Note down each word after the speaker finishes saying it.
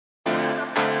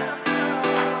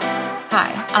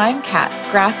Hi, I'm Kat,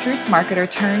 grassroots marketer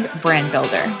turned brand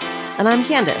builder. And I'm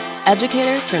Candace,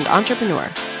 educator turned entrepreneur.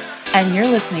 And you're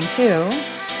listening to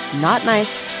Not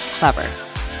Nice, Clever,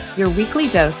 your weekly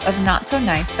dose of not so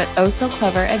nice but oh so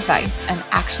clever advice and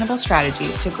actionable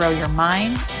strategies to grow your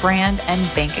mind, brand, and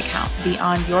bank account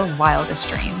beyond your wildest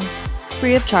dreams.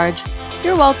 Free of charge.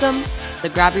 You're welcome. So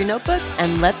grab your notebook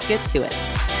and let's get to it.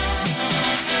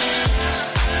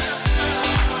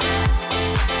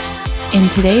 In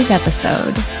today's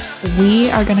episode, we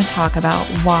are going to talk about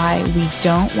why we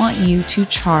don't want you to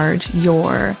charge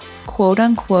your quote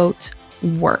unquote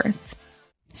worth.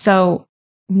 So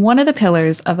one of the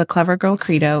pillars of the Clever Girl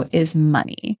Credo is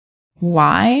money.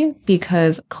 Why?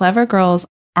 Because clever girls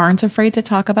aren't afraid to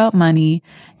talk about money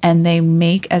and they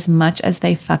make as much as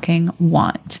they fucking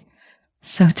want.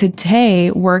 So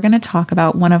today we're going to talk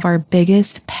about one of our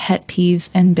biggest pet peeves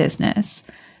in business.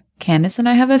 Candace and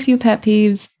I have a few pet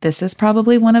peeves. This is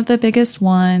probably one of the biggest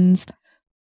ones.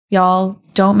 Y'all,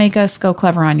 don't make us go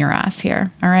clever on your ass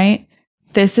here, all right?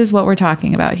 This is what we're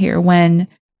talking about here. When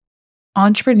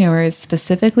entrepreneurs,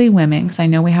 specifically women, because I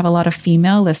know we have a lot of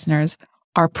female listeners,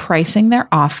 are pricing their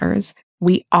offers,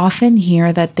 we often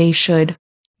hear that they should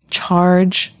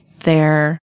charge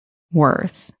their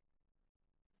worth.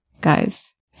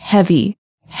 Guys, heavy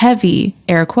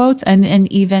air quotes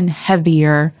and even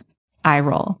heavier eye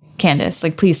roll. Candace,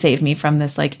 please save me from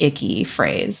this icky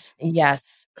phrase.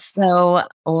 Yes. So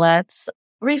let's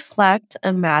reflect.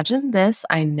 Imagine this.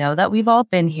 I know that we've all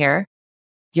been here.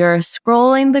 You're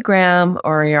scrolling the gram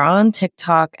or you're on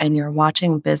TikTok and you're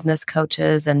watching business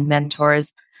coaches and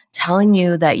mentors telling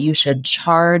you that you should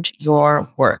charge your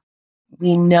worth.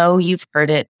 We know you've heard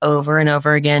it over and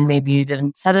over again. Maybe you've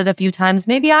even said it a few times.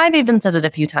 Maybe I've even said it a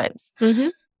few times. Mm-hmm.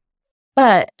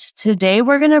 But today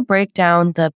we're going to break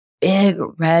down the big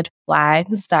red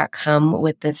flags that come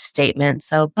with this statement.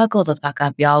 So buckle the fuck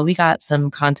up, y'all. We got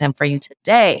some content for you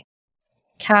today.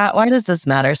 Kat, why does this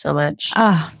matter so much?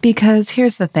 Because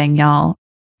here's the thing, y'all.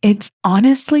 It's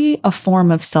honestly a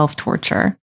form of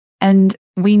self-torture. And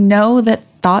we know that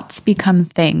thoughts become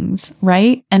things,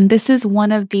 right? And this is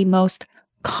one of the most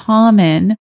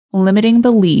common limiting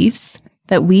beliefs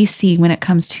that we see when it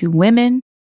comes to women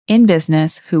in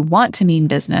business who want to mean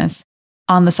business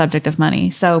on the subject of money.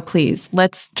 So please,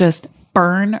 let's just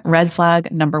burn red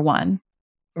flag number one.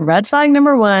 Red flag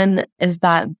number one is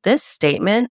that this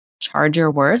statement, charge your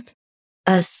worth,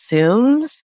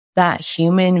 assumes that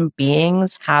human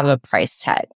beings have a price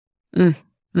tag.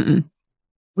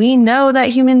 We know that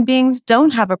human beings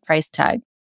don't have a price tag.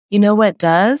 You know what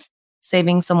does?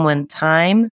 Saving someone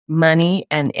time, money,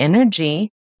 and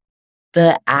energy.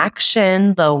 The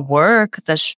action, the work,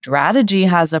 the strategy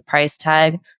has a price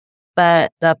tag,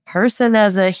 but the person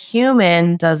as a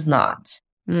human does not.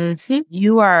 Mm-hmm.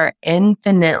 You are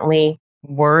infinitely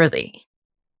worthy.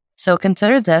 So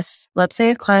consider this. Let's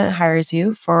say a client hires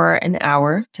you for an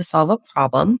hour to solve a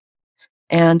problem.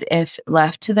 And if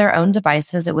left to their own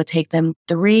devices, it would take them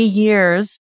 3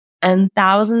 years and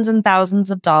thousands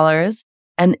of dollars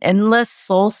and endless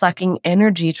soul-sucking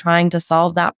energy trying to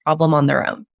solve that problem on their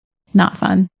own. Not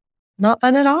fun. Not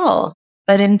fun at all.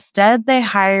 But instead, they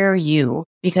hire you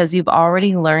because you've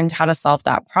already learned how to solve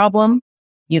that problem.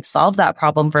 You've solved that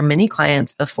problem for many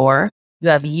clients before. You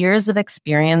have years of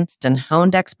experience and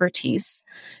honed expertise,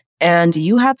 and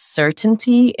you have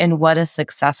certainty in what a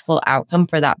successful outcome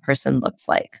for that person looks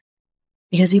like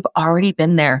because you've already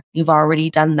been there. You've already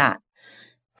done that.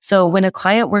 So when a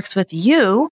client works with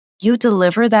you, you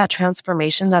deliver that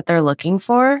transformation that they're looking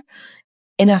for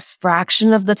in a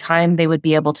fraction of the time they would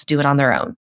be able to do it on their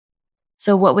own.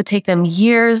 So what would take them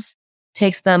years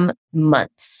takes them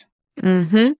months.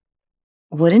 Mm-hmm.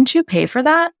 Wouldn't you pay for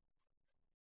that?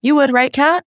 You would, right,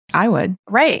 Kat? I would.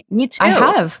 Right. Me too.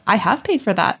 I have paid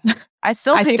for that. I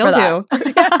still pay for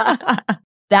that. Do.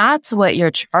 That's what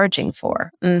you're charging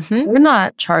for. Mm-hmm. You're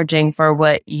not charging for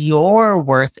what your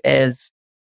worth is.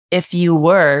 If you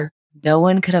were, no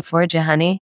one could afford you,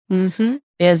 honey. Mm-hmm.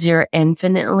 Because you're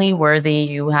infinitely worthy.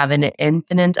 You have an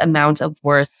infinite amount of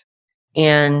worth.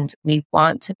 And we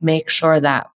want to make sure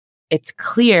that it's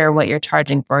clear what you're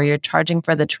charging for. You're charging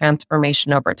for the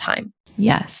transformation over time.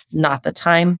 Yes. Not the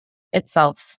time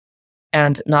itself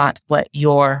and not what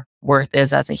your worth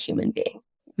is as a human being.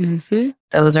 Mm-hmm.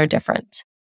 Those are different.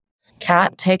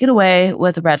 Kat, take it away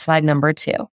with red flag number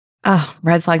 2. Oh,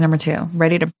 red flag number 2.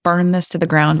 Ready to burn this to the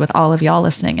ground with all of y'all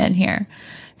listening in here.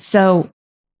 So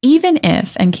even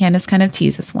if, and Candace kind of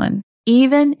teased this one,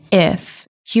 even if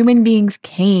human beings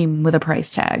came with a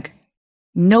price tag,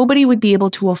 nobody would be able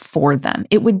to afford them.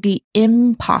 It would be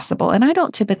impossible. And I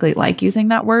don't typically like using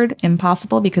that word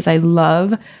impossible because I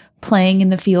love playing in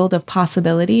the field of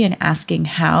possibility and asking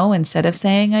how instead of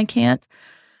saying I can't.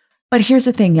 But here's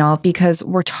the thing, y'all, because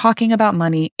we're talking about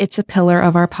money, it's a pillar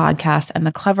of our podcast and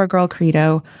the Clever Girl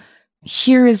Credo.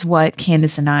 Here is what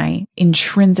Candace and I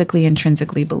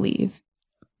intrinsically believe.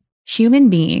 Human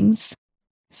beings,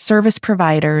 service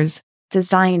providers,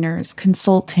 designers,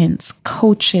 consultants,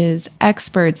 coaches,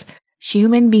 experts,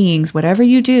 human beings, whatever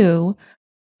you do,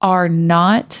 are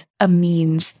not a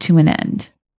means to an end.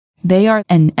 They are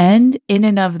an end in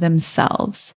and of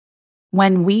themselves.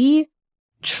 When we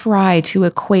try to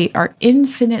equate our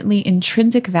infinitely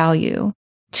intrinsic value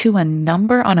to a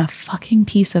number on a fucking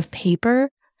piece of paper,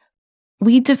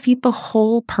 we defeat the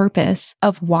whole purpose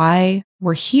of why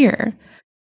we're here.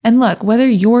 And look, whether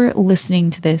you're listening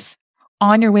to this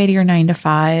on your way to your 9 to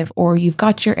 5, or you've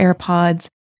got your AirPods,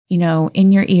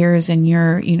 in your ears and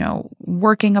you're,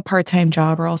 working a part-time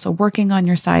job or also working on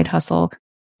your side hustle,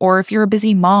 or if you're a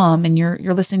busy mom and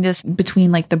you're listening to this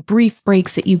between like the brief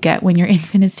breaks that you get when your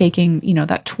infant is taking,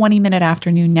 that 20-minute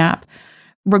afternoon nap,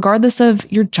 regardless of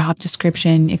your job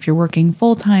description, if you're working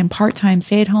full-time, part-time,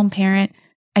 stay-at-home parent,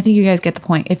 I think you guys get the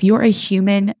point. If you're a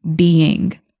human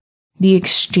being, the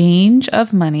exchange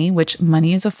of money, which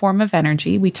money is a form of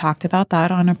energy, we talked about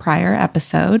that on a prior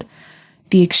episode.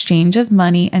 The exchange of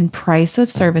money and price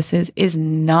of services is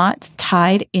not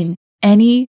tied in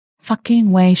any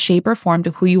fucking way, shape, or form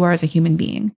to who you are as a human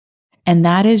being. And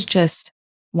that is just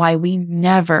why we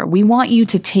want you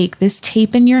to take this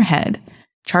tape in your head.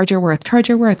 Charge your worth, charge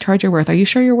your worth, charge your worth. Are you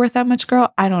sure you're worth that much,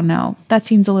 girl? I don't know. That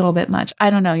seems a little bit much. I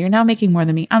don't know. You're now making more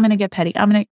than me. I'm going to get petty.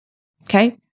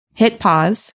 Okay. Hit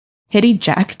pause, hit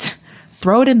eject,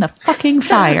 throw it in the fucking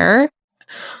fire.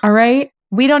 All right.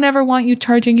 We don't ever want you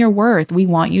charging your worth. We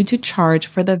want you to charge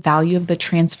for the value of the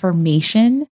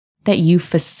transformation that you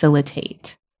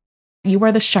facilitate. You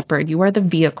are the shepherd. You are the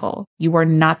vehicle. You are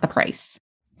not the price,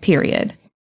 period.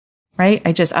 Right?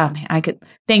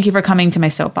 Thank you for coming to my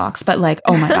soapbox, but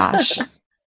oh my gosh.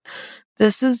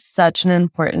 This is such an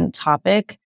important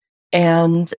topic,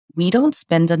 and we don't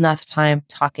spend enough time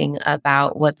talking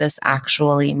about what this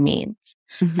actually means.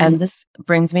 Mm-hmm. And this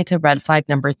brings me to red flag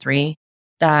number 3,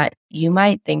 that you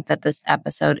might think that this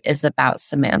episode is about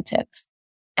semantics.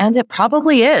 And it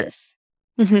probably is.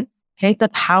 Mm-hmm. Okay, the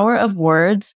power of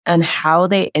words and how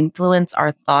they influence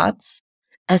our thoughts,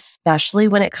 especially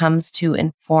when it comes to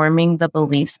informing the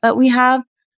beliefs that we have,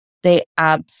 they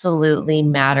absolutely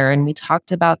matter. And we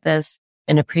talked about this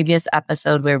in a previous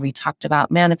episode where we talked about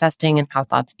manifesting and how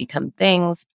thoughts become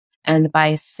things. And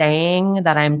by saying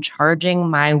that I'm charging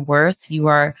my worth, you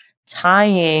are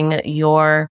tying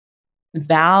your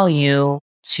value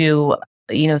to,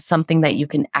 something that you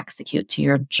can execute, to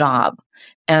your job.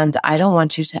 And I don't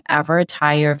want you to ever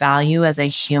tie your value as a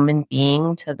human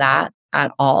being to that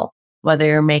at all. Whether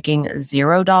you're making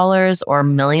 $0 or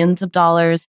millions of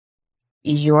dollars,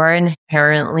 you're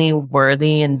inherently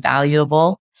worthy and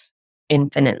valuable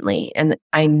infinitely. And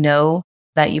I know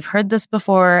that you've heard this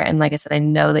before. And like I said, I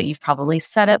know that you've probably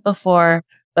said it before,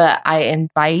 but I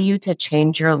invite you to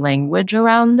change your language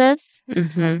around this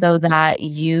so that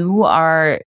you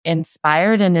are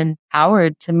inspired and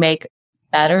empowered to make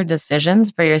better decisions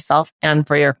for yourself and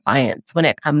for your clients when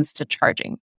it comes to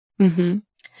charging. Mm-hmm.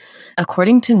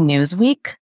 According to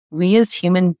Newsweek, we as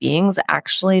human beings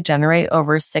actually generate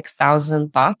over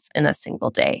 6,000 thoughts in a single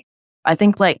day. I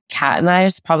think Kat and I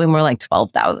is probably more like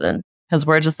 12,000 because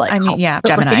we're just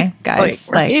Gemini guys,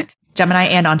 right? Gemini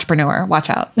and entrepreneur, watch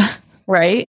out.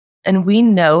 Right. And we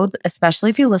know,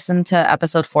 especially if you listen to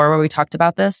episode 4 where we talked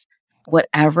about this,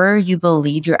 whatever you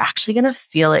believe, you're actually going to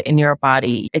feel it in your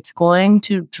body. It's going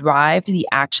to drive the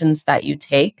actions that you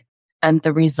take and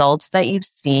the results that you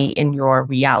see in your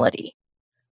reality.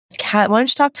 Kat, why don't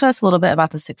you talk to us a little bit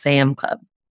about the 6 a.m. Club?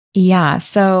 Yeah.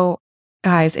 So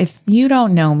guys, if you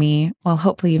don't know me, well,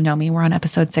 hopefully you know me. We're on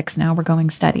episode 6 now. We're going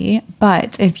steady.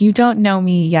 But if you don't know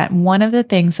me yet, one of the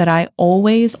things that I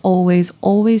always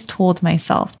told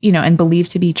myself, and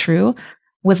believed to be true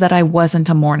was that I wasn't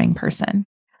a morning person.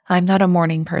 I'm not a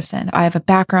morning person. I have a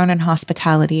background in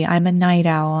hospitality. I'm a night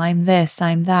owl. I'm this,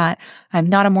 I'm that. I'm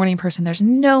not a morning person. There's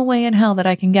no way in hell that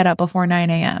I can get up before 9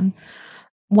 a.m.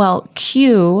 Well,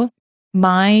 cue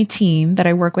my team that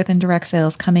I work with in direct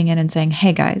sales coming in and saying,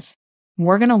 hey guys,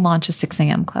 we're going to launch a 6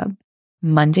 a.m. club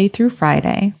Monday through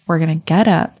Friday. We're going to get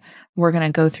up. We're going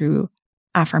to go through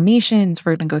affirmations.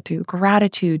 We're going to go through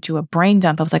gratitude, do a brain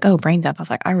dump. I was like, oh, brain dump. I was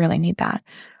like, I really need that.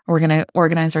 We're going to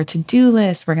organize our to-do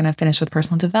list. We're going to finish with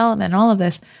personal development and all of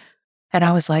this. And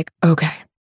I was like, okay,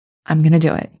 I'm going to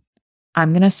do it.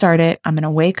 I'm going to start it. I'm going to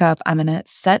wake up. I'm going to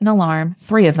set an alarm,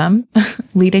 3 of them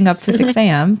leading up to 6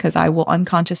 a.m. because I will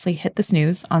unconsciously hit the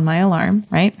snooze on my alarm,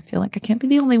 right? I feel like I can't be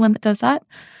the only one that does that.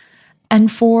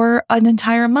 And for an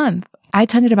entire month, I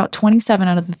attended about 27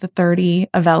 out of the 30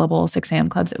 available 6 a.m.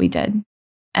 clubs that we did.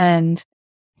 And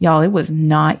y'all, it was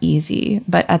not easy.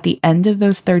 But at the end of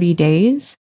those 30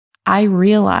 days, I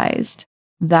realized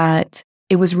that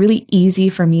it was really easy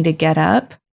for me to get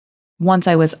up once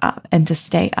I was up and to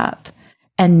stay up.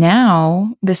 And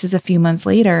now, this is a few months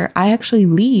later, I actually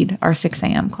lead our 6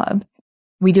 a.m. club.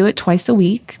 We do it twice a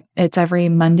week. It's every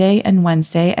Monday and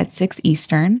Wednesday at 6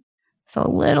 Eastern. So a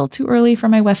little too early for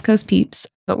my West Coast peeps,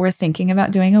 but we're thinking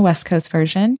about doing a West Coast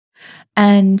version.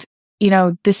 And,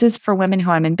 this is for women who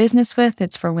I'm in business with.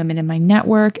 It's for women in my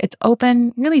network. It's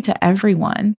open really to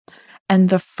everyone. And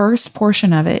the first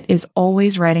portion of it is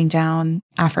always writing down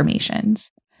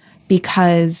affirmations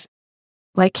because,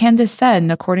 like Candace said,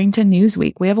 and according to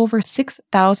Newsweek, we have over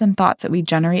 6,000 thoughts that we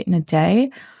generate in a day.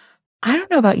 I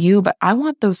don't know about you, but I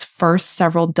want those first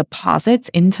several deposits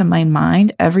into my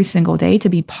mind every single day to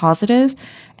be positive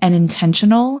and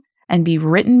intentional and be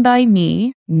written by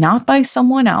me, not by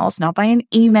someone else, not by an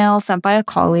email sent by a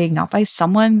colleague, not by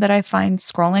someone that I find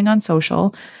scrolling on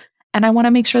social. And I want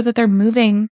to make sure that they're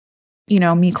moving,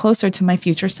 me closer to my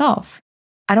future self.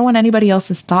 I don't want anybody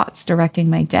else's thoughts directing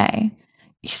my day.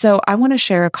 So I want to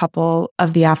share a couple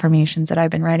of the affirmations that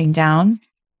I've been writing down.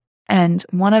 And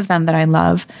one of them that I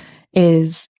love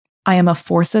is, I am a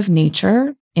force of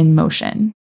nature in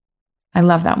motion. I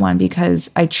love that one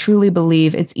because I truly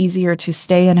believe it's easier to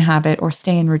stay in a habit or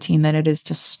stay in routine than it is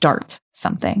to start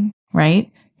something,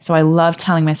 right? So I love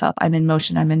telling myself, I'm in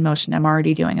motion, I'm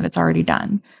already doing it, it's already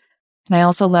done. And I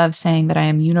also love saying that I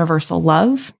am universal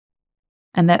love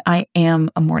and that I am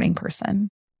a morning person.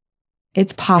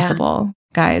 It's possible,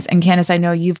 guys. And Candace, I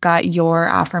know you've got your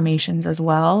affirmations as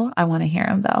well. I want to hear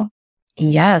them though.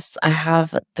 Yes, I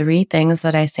have 3 things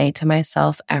that I say to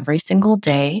myself every single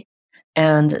day,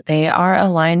 and they are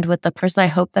aligned with the person I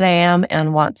hope that I am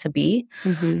and want to be.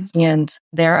 Mm-hmm. And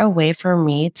they're a way for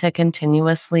me to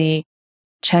continuously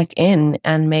check in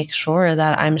and make sure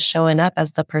that I'm showing up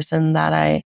as the person that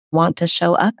I want to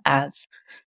show up as.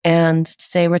 And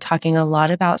today we're talking a lot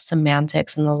about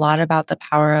semantics and a lot about the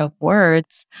power of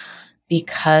words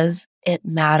because it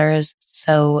matters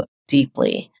so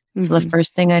deeply. Mm-hmm. So the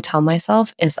first thing I tell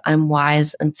myself is I'm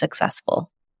wise and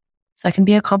successful. So I can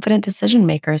be a confident decision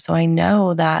maker. So I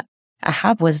know that I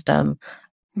have wisdom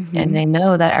and I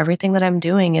know that everything that I'm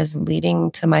doing is leading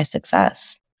to my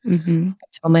success. I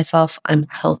tell myself I'm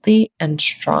healthy and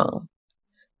strong.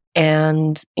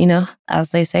 And,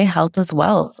 as they say, health is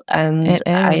wealth. And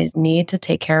I need to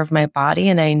take care of my body.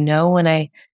 And I know when I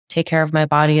take care of my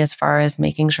body as far as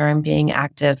making sure I'm being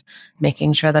active,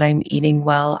 making sure that I'm eating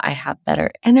well, I have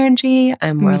better energy.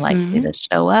 I'm more likely to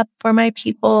show up for my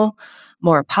people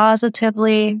more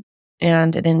positively,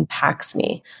 and it impacts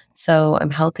me. So I'm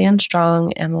healthy and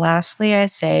strong. And lastly, I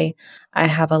say I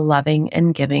have a loving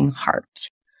and giving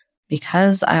heart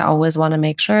because I always want to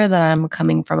make sure that I'm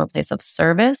coming from a place of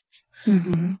service,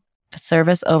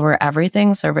 service over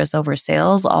everything, service over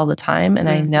sales all the time. And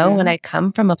I know when I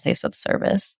come from a place of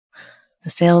service,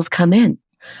 the sales come in.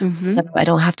 So I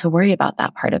don't have to worry about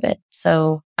that part of it.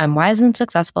 So I'm wise and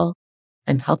successful.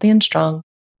 I'm healthy and strong.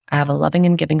 I have a loving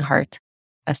and giving heart.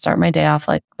 I start my day off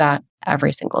like that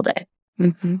every single day.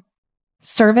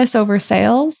 Service over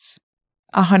sales,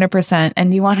 100%.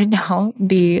 And you want to know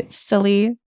the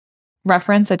silly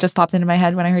reference that just popped into my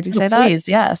head when I heard you say that? Please,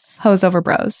 yes. Hoes over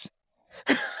bros.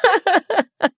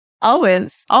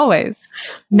 Always.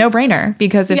 No brainer.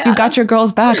 Because if you got your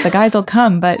girls back, the guys will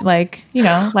come. But like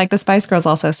the Spice Girls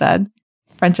also said,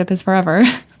 friendship is forever.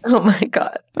 Oh my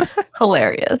God.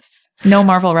 Hilarious. No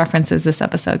Marvel references this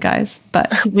episode, guys.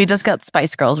 But we just got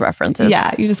Spice Girls references.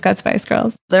 Yeah, you just got Spice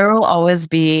Girls. There will always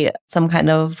be some kind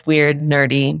of weird,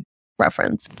 nerdy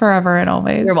reference. Forever and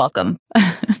always. You're welcome.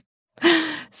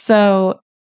 So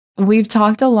we've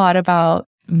talked a lot about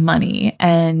money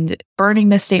and burning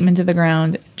this statement to the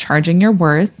ground, charging your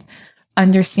worth,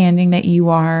 understanding that you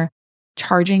are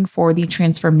charging for the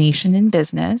transformation in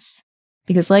business.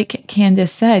 Because like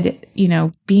Candace said,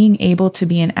 being able to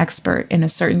be an expert in a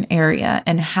certain area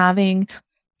and having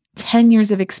 10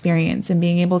 years of experience and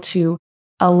being able to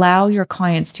allow your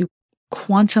clients to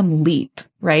quantum leap,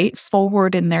 right,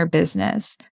 forward in their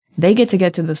business, they get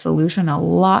to the solution a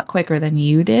lot quicker than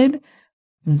you did.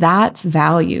 That's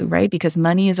value, right? Because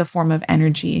money is a form of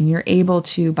energy and you're able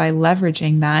to, by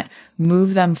leveraging that,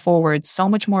 move them forward so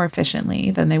much more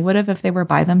efficiently than they would have if they were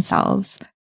by themselves.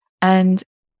 And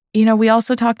we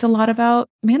also talked a lot about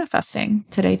manifesting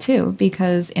today too,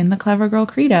 because in the Clever Girl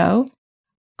Credo,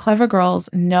 clever girls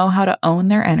know how to own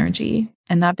their energy.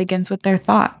 And that begins with their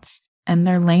thoughts and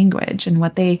their language and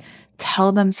what they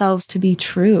tell themselves to be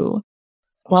true.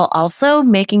 While also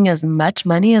making as much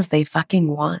money as they fucking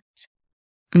want.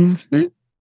 Mm-hmm.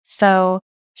 So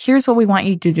here's what we want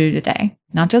you to do today.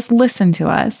 Not just listen to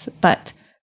us, but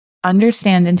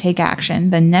understand and take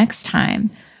action the next time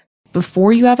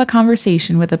before you have a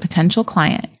conversation with a potential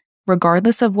client,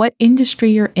 regardless of what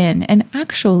industry you're in. And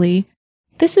actually,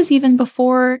 this is even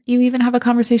before you even have a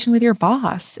conversation with your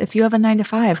boss. If you have a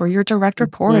 9-to-5 or your direct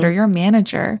report or your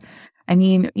manager, I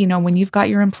mean, when you've got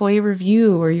your employee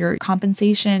review or your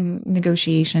compensation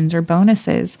negotiations or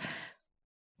bonuses,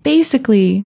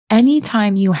 basically,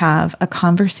 anytime you have a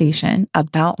conversation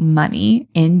about money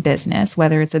in business,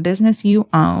 whether it's a business you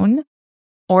own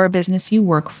or a business you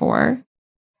work for,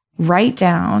 write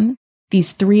down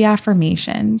these 3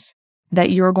 affirmations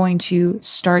that you're going to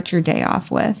start your day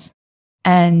off with,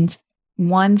 and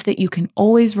ones that you can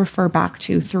always refer back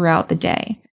to throughout the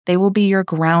day. They will be your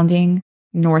grounding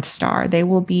North Star. They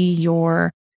will be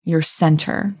your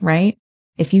center, right?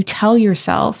 If you tell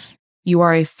yourself you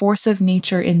are a force of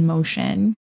nature in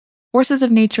motion, forces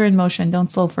of nature in motion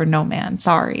don't slow for no man.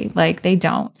 Sorry, they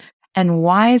don't. And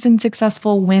wise and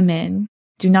successful women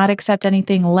do not accept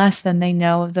anything less than they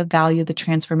know of the value of the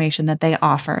transformation that they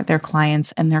offer their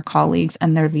clients and their colleagues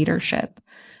and their leadership.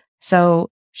 So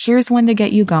here's one to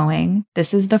get you going.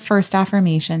 This is the first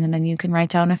affirmation, and then you can write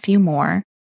down a few more.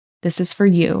 This is for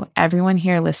you, everyone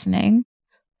here listening.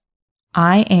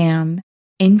 I am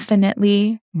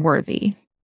infinitely worthy.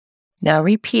 Now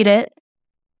repeat it.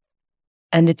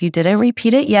 And if you didn't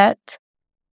repeat it yet,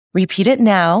 repeat it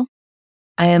now.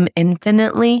 I am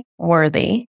infinitely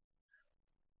worthy.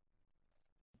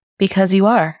 Because you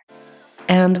are.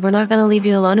 And we're not going to leave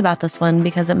you alone about this one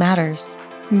because it matters.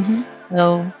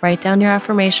 So write down your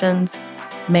affirmations.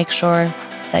 Make sure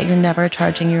that you're never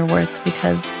charging your worth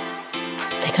because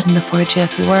they couldn't afford you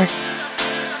if you were.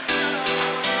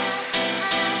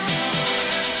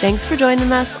 Thanks for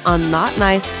joining us on Not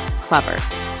Nice, Clever.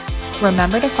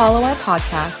 Remember to follow our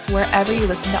podcast wherever you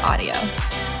listen to audio.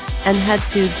 And head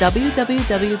to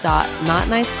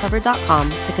www.notniceclever.com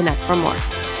to connect for more.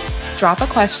 Drop a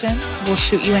question, we'll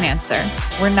shoot you an answer.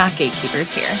 We're not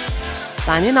gatekeepers here.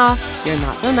 Signing off, you're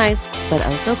not so nice, but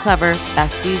oh so clever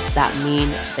besties that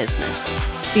mean business.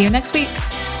 See you next week.